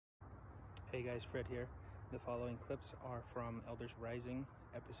Hey guys, Fred here. The following clips are from Elders Rising,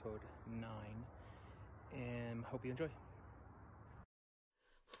 episode 9, and hope you enjoy.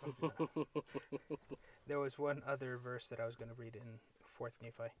 There was one other verse that I was going to read in 4th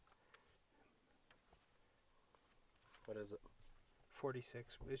Nephi. What is it?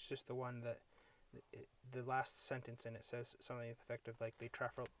 46. It's just the one that, the last sentence in it says something to the effect of like, they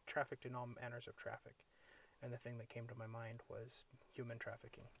trafficked in all manners of traffic. And the thing that came to my mind was human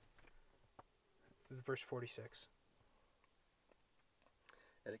trafficking. Verse 46.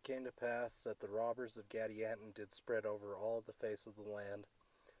 And it came to pass that the robbers of Gadianton did spread over all the face of the land,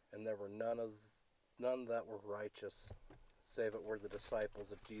 and there were none that were righteous, save it were the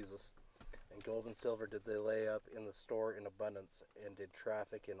disciples of Jesus. And gold and silver did they lay up in the store in abundance, and did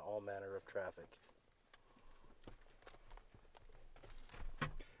traffic in all manner of traffic.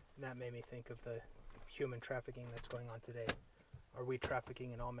 That made me think of the human trafficking that's going on today. Are we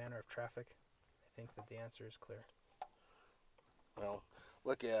trafficking in all manner of traffic? I think that the answer is clear. Well,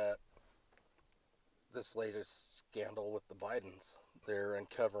 look at this latest scandal with the Bidens. They're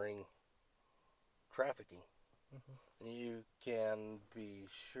uncovering trafficking. Mm-hmm. And you can be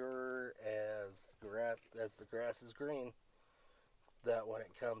sure as the grass is green that when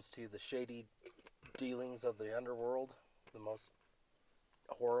it comes to the shady dealings of the underworld, the most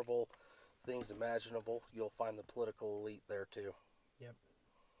horrible things imaginable, you'll find the political elite there too. Yep.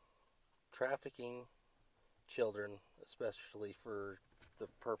 Trafficking children, especially for the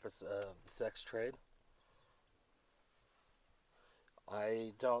purpose of the sex trade.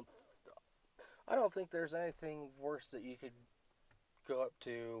 I don't think there's anything worse that you could go up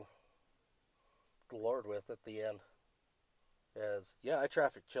to the Lord with at the end. As, yeah, I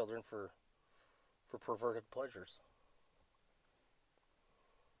traffic children for perverted pleasures.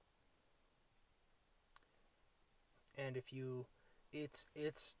 And if you, it's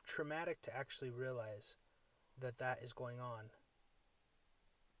traumatic to actually realize that is going on.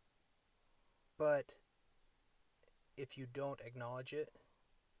 But if you don't acknowledge it,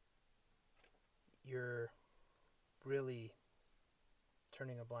 you're really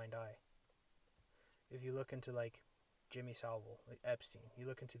turning a blind eye. If you look into like Jimmy Savile, like Epstein, you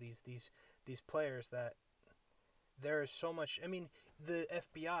look into these players that there is so much. I mean, the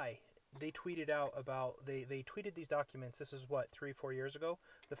FBI, they tweeted out about they tweeted these documents. This is what 3-4 years ago.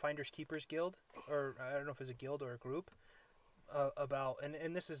 The Finders Keepers Guild, or I don't know if it's a guild or a group, about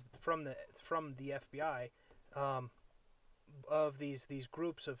and this is from the FBI, of these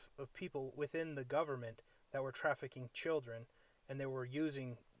groups of people within the government that were trafficking children, and they were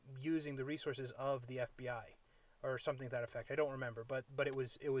using the resources of the FBI or something to that effect. I don't remember, but it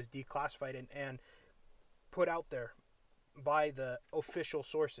was declassified and put out there by the official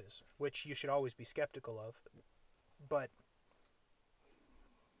sources, which you should always be skeptical of. But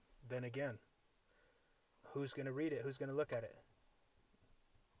then again, who's going to read it? Who's going to look at it?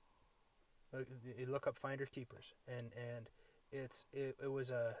 You look up Finders Keepers, and it was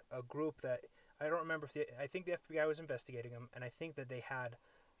a group that I don't remember if I think the FBI was investigating them, and I think that they had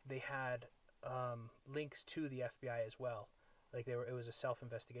links to the FBI as well. Like it was a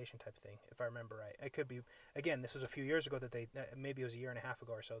self-investigation type of thing, if I remember right. I could be, again, this was a few years ago that maybe it was a year and a half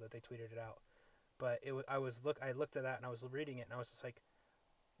ago or so that they tweeted it out. But I looked at that and I was reading it and I was just like,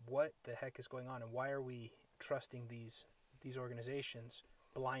 what the heck is going on, and why are we trusting these organizations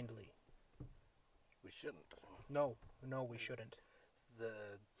blindly? We shouldn't. No, we shouldn't.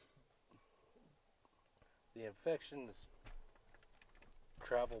 The infection has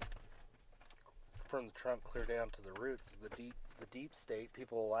traveled from the trunk clear down to the roots. The deep state.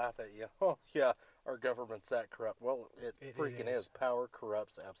 People will laugh at you. Oh yeah, our government's that corrupt. Well, it freaking is. Power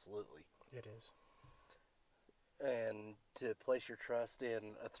corrupts, absolutely. It is. And to place your trust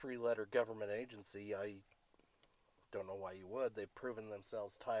in a 3-letter government agency, I don't know why you would. They've proven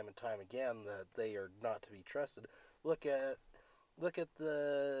themselves time and time again that they are not to be trusted. Look at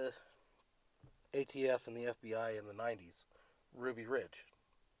the ATF and the FBI in the 90s. Ruby Ridge,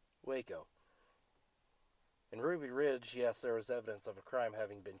 Waco. In Ruby Ridge, yes, there was evidence of a crime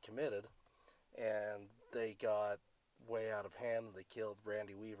having been committed, and they got way out of hand. They killed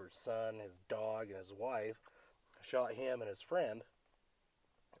Randy Weaver's son, his dog, and his wife, shot him and his friend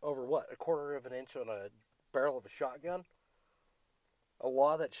over what, 1/4 of an inch on a barrel of a shotgun? A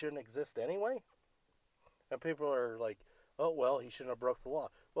law that shouldn't exist anyway? And people are like, oh, well, he shouldn't have broke the law.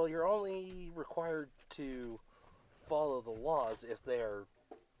 Well, you're only required to follow the laws if they are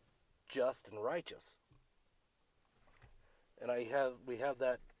just and righteous. And we have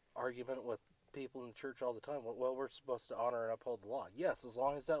that argument with people in the church all the time. Well, we're supposed to honor and uphold the law. Yes, as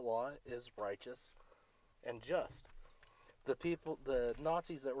long as that law is righteous and just. the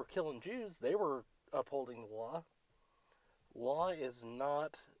Nazis that were killing Jews, they were upholding the law. Law is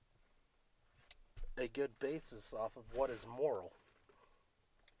not a good basis off of what is moral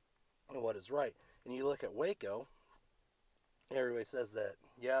and what is right. And you look at Waco, everybody says that,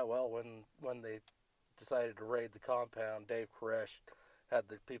 yeah, well, when they decided to raid the compound, Dave Koresh had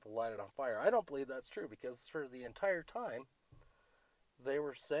the people light it on fire. I don't believe that's true, because for the entire time, they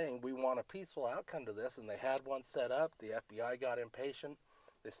were saying, we want a peaceful outcome to this, and they had one set up. The FBI got impatient.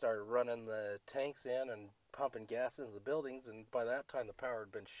 They started running the tanks in and pumping gas into the buildings, and by that time the power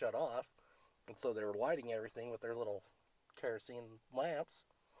had been shut off, and so they were lighting everything with their little kerosene lamps,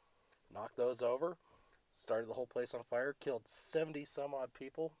 knocked those over, started the whole place on fire, killed 70 some odd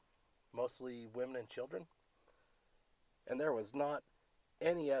people, mostly women and children, and there was not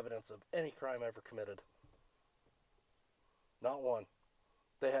any evidence of any crime ever committed. Not one.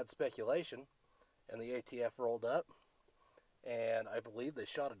 They had speculation, and the ATF rolled up, and I believe they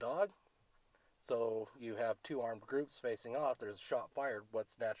shot a dog. So you have two armed groups facing off, there's a shot fired,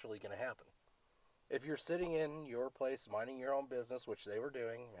 what's naturally going to happen? If you're sitting in your place minding your own business, which they were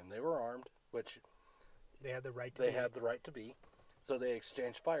doing, and they were armed, which they had the right to be, so they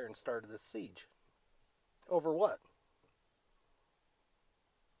exchanged fire and started this siege. Over what?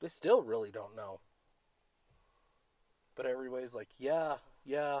 They still really don't know. But everybody's like, yeah,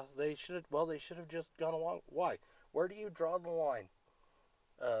 they should have just gone along. Why? Where do you draw the line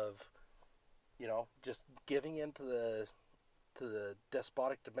of, just giving in to the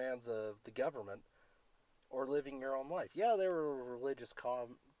despotic demands of the government, or living your own life? Yeah, they were a religious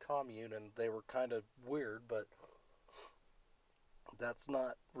commune, and they were kind of weird, but that's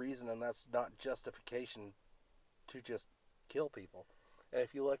not reason, and that's not justification to just kill people. And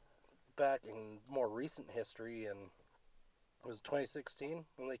if you look back in more recent history, and it was 2016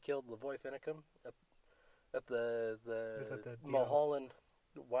 when they killed Lavoy Finicum at the Mulholland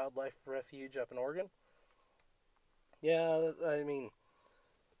Wildlife Refuge up in Oregon. Yeah, I mean,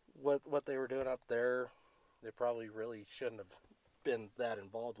 what they were doing up there, they probably really shouldn't have been that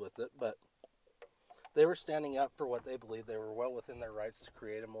involved with it, but they were standing up for what they believed. They were well within their rights to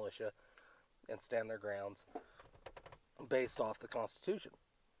create a militia and stand their grounds based off the Constitution.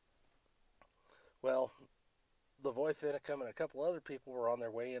 Well, Lavoy Finicum and a couple other people were on their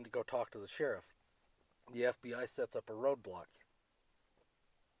way in to go talk to the sheriff. The FBI sets up a roadblock.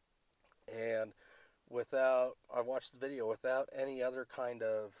 And I watched the video, without any other kind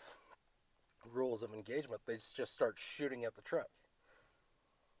of rules of engagement, they just start shooting at the truck.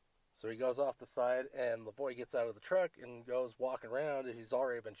 So he goes off the side, and Lavoy gets out of the truck and goes walking around, and he's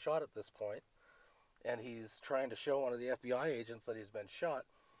already been shot at this point. And he's trying to show one of the FBI agents that he's been shot.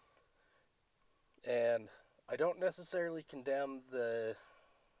 And I don't necessarily condemn the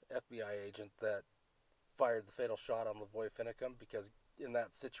FBI agent that fired the fatal shot on Lavoy Finicum, because in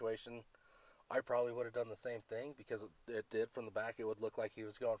that situation, I probably would have done the same thing, because it did from the back. It would look like he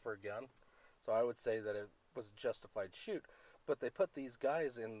was going for a gun. So I would say that it was a justified shoot. But they put these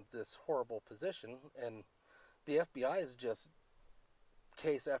guys in this horrible position, and the FBI is just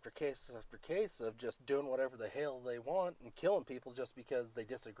case after case after case of just doing whatever the hell they want and killing people just because they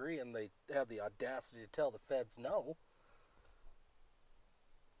disagree, and they have the audacity to tell the feds no.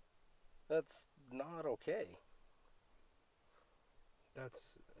 That's not okay.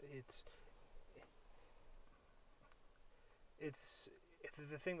 It's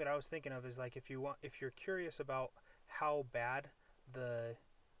the thing that I was thinking of is, like, if you're curious about how bad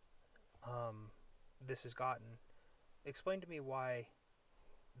this has gotten, explain to me why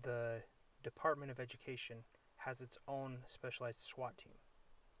the Department of Education has its own specialized SWAT team.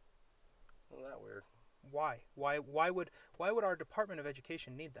 Isn't that weird? Why would our Department of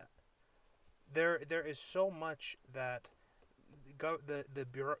Education need that? There is so much that the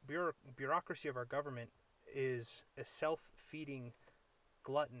bureaucracy of our government is a self-feeding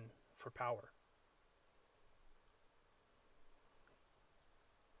glutton for power.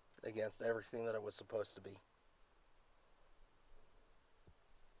 Against everything that it was supposed to be.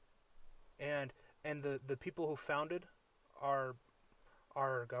 And the people who founded our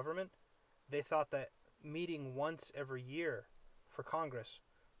government, they thought that meeting once every year for Congress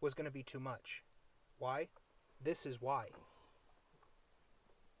was going to be too much. Why? This is why.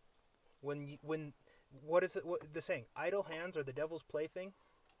 When what is it? What the saying? Idle hands are the devil's plaything.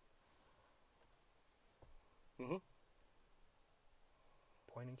 Mm-hmm.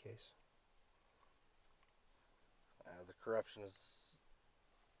 Point in case. The corruption is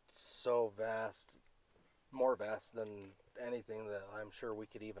so vast, more vast than anything that I'm sure we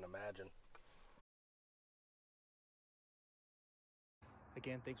could even imagine.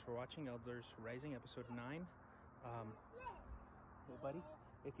 Again, thanks for watching Elders Rising, episode 9. Well, buddy,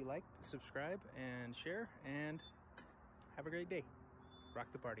 if you liked, subscribe and share, and have a great day. Rock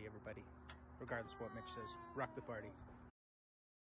the party, everybody. Regardless of what Mitch says, rock the party.